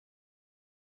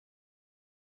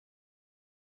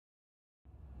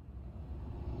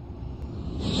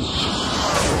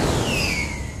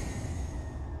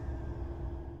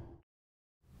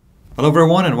Hello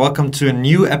everyone and welcome to a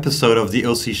new episode of the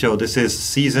OC Show. This is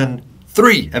Season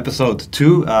 3, Episode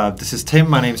 2. This is Tim,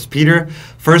 my name's Peter.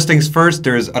 First things first,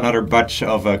 there's another batch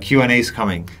of Q&As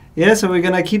coming. Yeah, so we're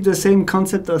going to keep the same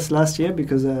concept as last year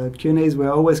because Q&As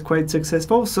were always quite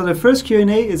successful. So the first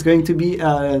Q&A is going to be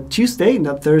Tuesday,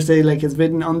 not Thursday like it's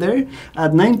written on there,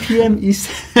 at 9 p.m.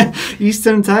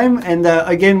 Eastern Time. And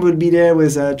again, we'll be there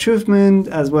with Truthman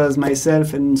as well as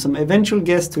myself and some eventual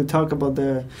guests to talk about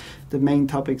the main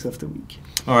topics of the week.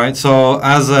 All right, so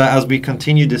as we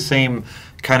continue the same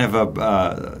kind of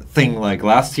a thing like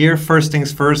last year, first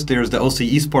things first, there's the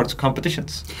OC-Esports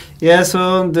competitions. Yeah,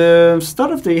 so the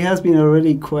start of the year has been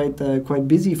already quite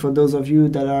busy for those of you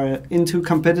that are into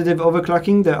competitive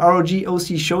overclocking. The ROG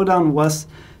OC Showdown was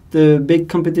the big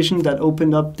competition that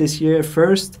opened up this year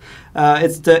first.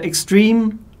 It's the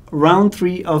Extreme Round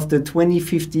 3 of the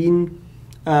 2015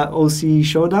 OC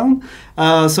Showdown.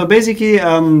 So basically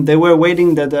they were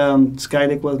waiting that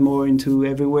Skylake was more into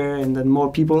everywhere and then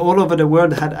more people all over the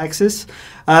world had access.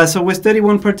 So with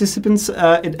 31 participants,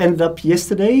 it ended up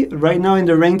yesterday. Right now in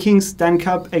the rankings,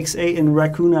 DanCup, XA and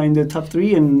Raccoon are in the top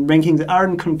 3 and rankings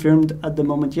aren't confirmed at the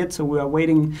moment yet. So we are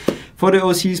waiting for the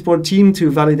OC-Esports team to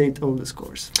validate all the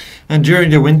scores. And during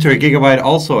the winter, Gigabyte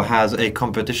also has a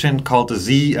competition called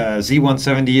the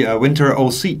Z170 Winter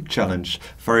OC Challenge,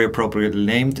 very appropriately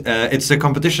named. It's a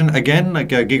competition, again, like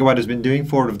Gigabyte has been doing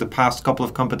for the past couple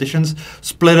of competitions,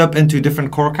 split up into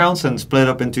different core counts and split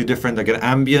up into different, like an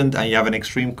ambient, and you have an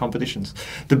extreme competitions.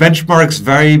 The benchmarks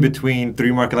vary between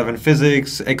 3 Mark 11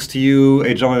 Physics, XTU,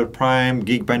 HWBOT Prime,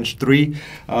 Geekbench 3.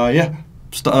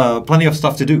 Plenty of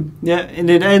stuff to do. Yeah, and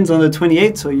it ends on the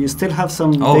 28th, so you still have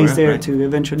some days there to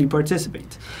eventually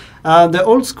participate. The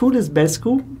old school is best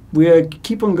school. We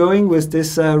keep on going with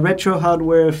this retro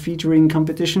hardware featuring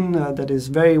competition that is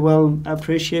very well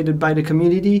appreciated by the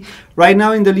community. Right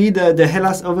now in the lead, the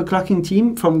Hellas Overclocking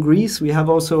team from Greece. We have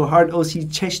also Hard OC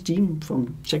Czech team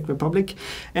from Czech Republic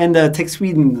and Tech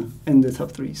Sweden in the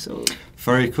top 3. So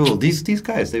very cool. These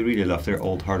guys, they really love their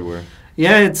old hardware.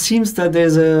 Yeah, it seems that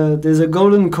there's a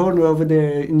golden corner over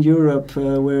there in Europe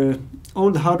where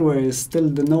old hardware is still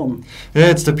the norm. Yeah,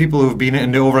 it's the people who've been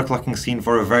in the overclocking scene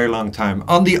for a very long time.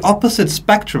 On the opposite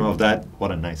spectrum of that,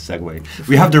 what a nice segue,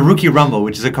 we have the Rookie Rumble,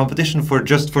 which is a competition for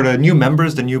the new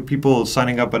members, the new people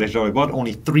signing up at HWBOT,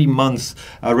 only 3 months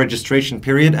registration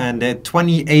period, and the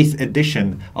 28th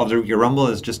edition of the Rookie Rumble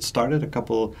has just started a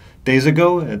couple days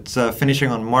ago. It's finishing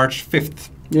on March 5th.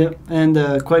 Yeah, and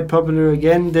quite popular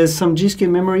again. There's some G-Skill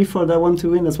memory for that one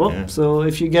to win as well. Yeah. So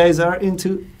if you guys are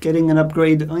into getting an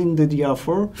upgrade in the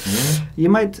DR4, you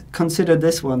might consider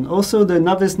this one. Also the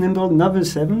Novice Nimble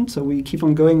Novice 7. So we keep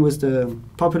on going with the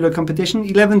popular competition.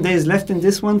 11 days left in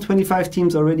this one. 25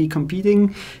 teams already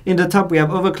competing. In the top we have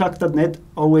Overclock.net,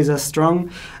 always as strong.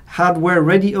 Hardware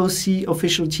Ready OC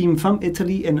official team from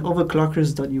Italy and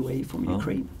Overclockers.ua from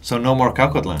Ukraine. So no more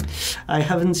Calcutta. I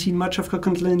haven't seen much of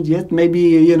Calcutta yet. Maybe,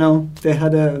 you know, they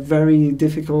had a very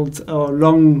difficult or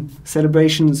long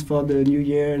celebrations for the New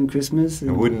Year and Christmas.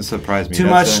 And it wouldn't surprise me. Too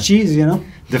much cheese, you know.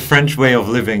 The French way of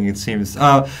living, it seems.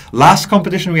 Last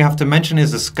competition we have to mention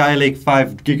is the Skylake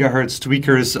 5 GHz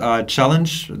Tweakers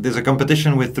Challenge. There's a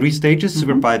competition with 3 stages,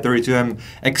 Super Pi 32M,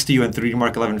 XTU and 3D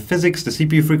Mark 11 Physics. The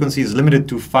CPU frequency is limited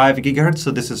to 5 GHz,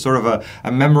 so this is sort of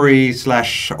a memory /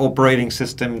 operating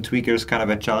system tweakers kind of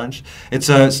a challenge. It's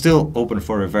still open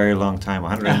for a very long time,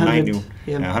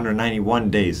 191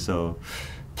 days, so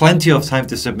plenty of time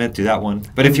to submit to that one.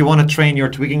 But if you want to train your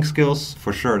tweaking skills,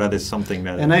 for sure, that is something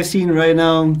that... And I've seen right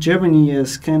now Germany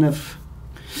is kind of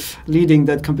leading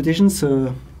that competition,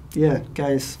 so yeah,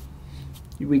 guys,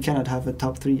 we cannot have a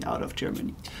top 3 out of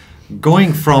Germany.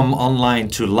 Going from online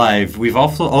to live, we've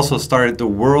also started the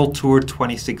World Tour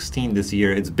 2016 this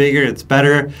year. It's bigger, it's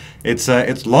better, it's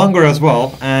longer as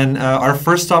well. And our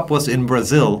first stop was in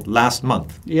Brazil last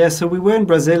month. Yeah, so we were in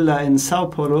Brazil, in Sao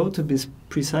Paulo to be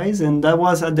precise, and that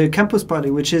was at the Campus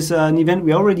Party, which is an event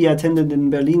we already attended in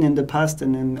Berlin in the past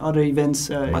and in other events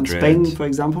in Spain, for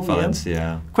example. Valencia.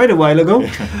 Yeah. Quite a while ago.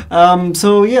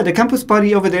 So yeah, the Campus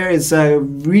Party over there is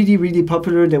really, really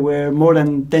popular. There were more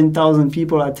than 10,000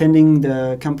 people attending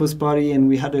the Campus Party, and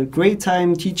we had a great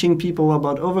time teaching people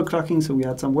about overclocking. So we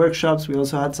had some workshops. We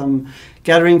also had some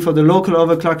gathering for the local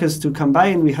overclockers to come by,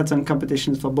 and we had some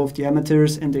competitions for both the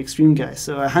amateurs and the extreme guys.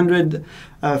 So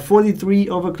 143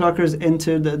 overclockers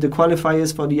entered the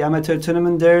qualifiers for the amateur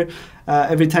tournament there.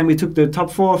 Every time we took the top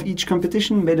 4 of each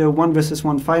competition, made a 1 versus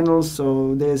 1 finals.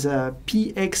 So there's a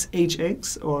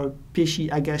PXHX or Peixe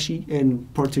Agashi in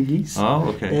Portuguese. Oh,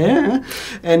 okay. Yeah.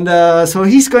 And so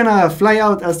he's going to fly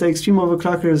out as the Extreme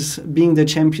Overclockers being the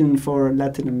champion for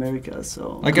Latin America.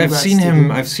 So like I've seen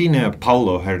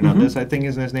Paulo Hernandez, I think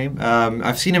is his name.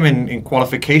 I've seen him in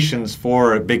qualifications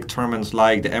for big tournaments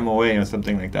like the MOA or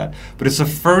something like that. But it's the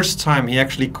first time he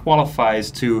actually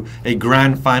qualifies to a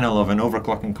grand final of an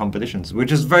overclocking competitions,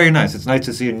 which is very nice. It's nice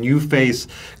to see a new face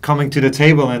coming to the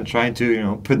table and trying to, you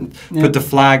know, put the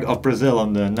flag of Brazil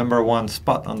on the #1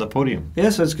 spot on the podium. Yeah,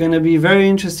 so it's going to be very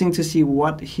interesting to see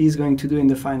what he's going to do in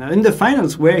the final. In the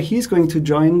finals, where he's going to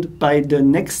join by the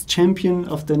next champion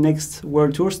of the next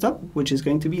World Tour stop, which is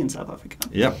going to be in South Africa.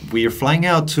 Yep, we are flying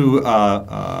out to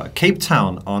Cape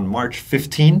Town on March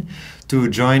 15 to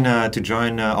join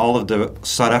all of the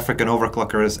South African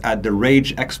overclockers at the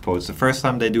Rage Expo. It's the first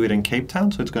time they do it in Cape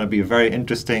Town, so it's going to be a very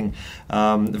interesting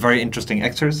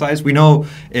exercise. We know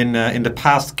in the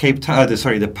past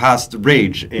the past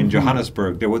Rage in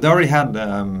Johannesburg, they already had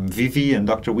Vivi and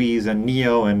Dr. Weeze and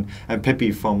Neo and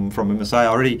Pippi from MSI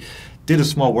already did a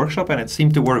small workshop, and it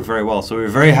seemed to work very well. So we're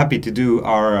very happy to do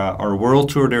our world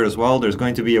tour there as well. There's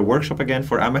going to be a workshop again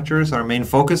for amateurs, our main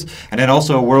focus, and then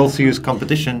also a World Series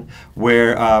competition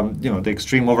where the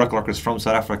extreme overclockers from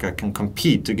South Africa can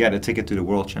compete to get a ticket to the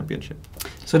World Championship.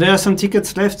 So there are some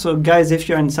tickets left. So guys, if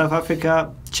you're in South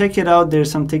Africa, check it out. There's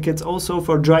some tickets also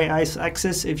for dry ice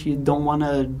access if you don't want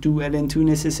to do LN2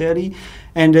 necessarily.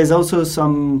 And there's also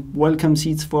some welcome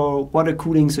seats for water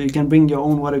cooling, so you can bring your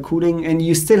own water cooling, and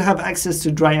you still have access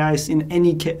to dry ice in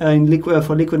any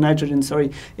for liquid nitrogen.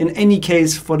 In any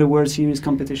case for the World Series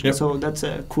competition. Yep. So that's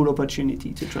a cool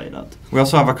opportunity to try it out. We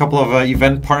also have a couple of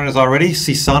event partners already.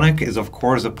 Seasonic is of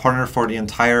course a partner for the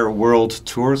entire world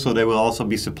tour, so they will also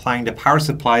be supplying the power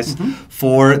supplies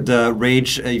for the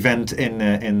Rage event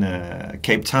in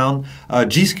Cape Town.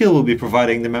 G-Skill will be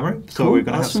providing the memory, so we're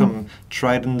going to have some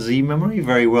Trident Z memory,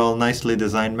 very well, nicely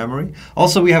designed memory.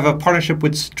 Also, we have a partnership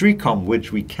with Streetcom,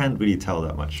 which we can't really tell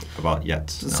that much about yet.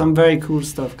 Some very cool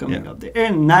stuff coming up there.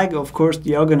 And NAG, of course,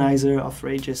 the organizer of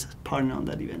Rage, is partner on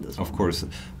that event as well. Of course.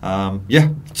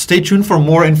 Stay tuned for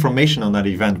more information on that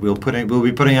event. We'll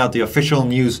be putting out the official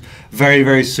news very,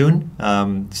 very soon.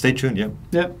 Stay tuned,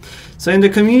 Yeah. So in the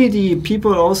community,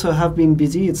 people also have been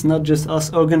busy. It's not just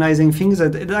us organizing things.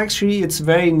 It's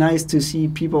very nice to see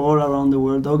people all around the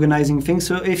world organizing things.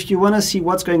 So if you want to see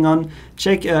what's going on,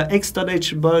 check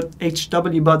x.hwbot.org.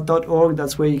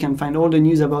 That's where you can find all the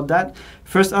news about that.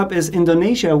 First up is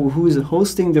Indonesia, who is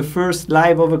hosting the first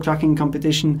live overclocking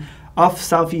competition of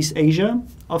Southeast Asia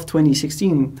of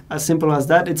 2016. As simple as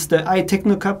that. It's the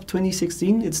iTechnocup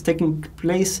 2016. It's taking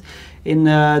place in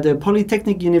the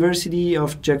Polytechnic University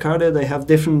of Jakarta. They have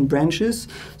different branches,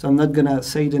 so I'm not gonna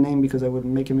say the name because I would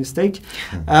make a mistake.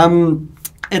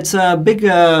 It's a big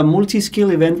multi-skill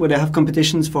event where they have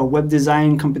competitions for web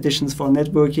design, competitions for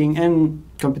networking, and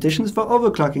competitions for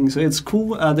overclocking. So it's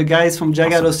cool. The guys from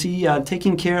Jagat OC are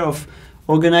taking care of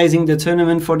organizing the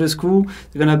tournament for the school.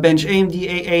 They're going to bench AMD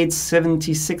A8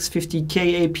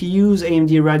 7650K APUs, AMD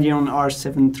Radeon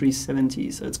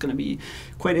R7370. So it's going to be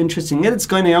quite interesting. And it's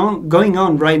going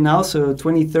on right now, so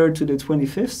 23rd to the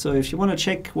 25th. So if you want to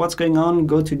check what's going on,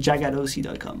 go to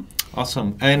jagadoc.com.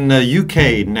 Awesome. And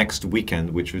UK next weekend,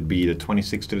 which would be the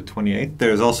 26th to the 28th,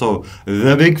 there's also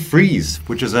The Big Freeze,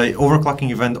 which is an overclocking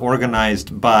event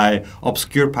organized by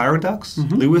Obscure Paradox,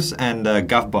 Lewis, and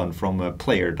Gavbon from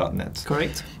player.net.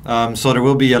 Correct. So there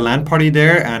will be a LAN party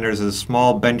there, and there's a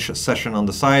small bench session on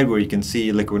the side where you can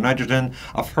see liquid nitrogen.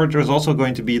 I've heard there's also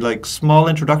going to be like small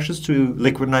introductions to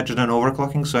liquid nitrogen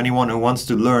overclocking, so anyone who wants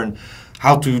to learn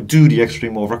how to do the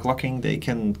extreme overclocking, they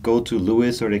can go to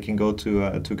Lewis or they can go to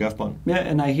Gavbon. Yeah,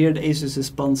 and I hear that ASUS is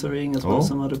sponsoring as well,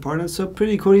 some other partners. So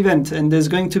pretty cool event, and there's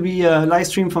going to be a live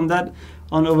stream from that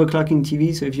on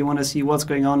OverClocking-TV. So if you want to see what's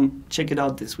going on, check it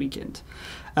out this weekend.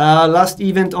 Last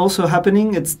event also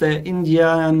happening, it's the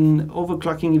Indian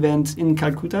overclocking event in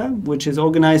Calcutta, which is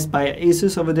organized by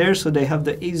ASUS over there. So they have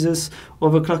the ASUS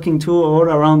overclocking tour all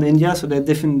around India. So they're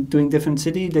doing different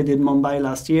cities. They did Mumbai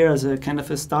last year as a kind of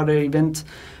a starter event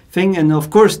thing. And of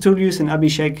course, Tullius and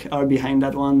Abhishek are behind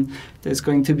that one. There's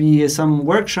going to be some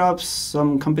workshops,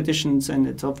 some competitions, and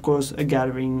it's of course a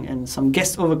gathering and some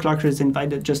guest overclockers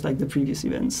invited, just like the previous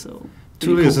events. So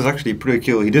Tullius is actually pretty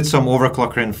cool. He did some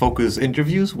overclocker in focus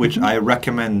interviews, which I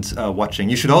recommend watching.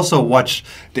 You should also watch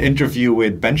the interview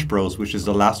with Bench Bros, which is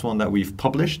the last one that we've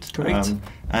published. Correct.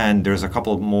 And there's a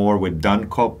couple more with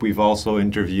Dankop. We've also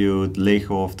interviewed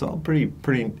Lehoft. Pretty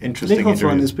interesting interviews. Lehoft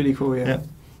one is pretty cool, yeah.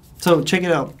 So check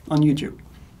it out on YouTube.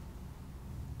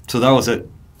 So that was it.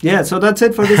 Yeah, so that's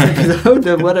it for this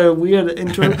episode. What a weird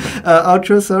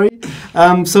outro, sorry.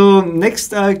 So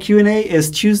next Q&A is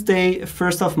Tuesday,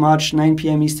 1st of March, 9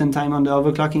 p.m. Eastern Time on the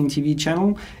Overclocking TV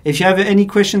channel. If you have any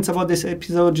questions about this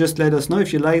episode, just let us know.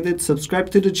 If you liked it, subscribe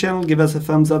to the channel, give us a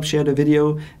thumbs up, share the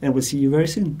video, and we'll see you very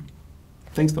soon.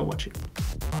 Thanks for watching.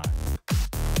 Bye.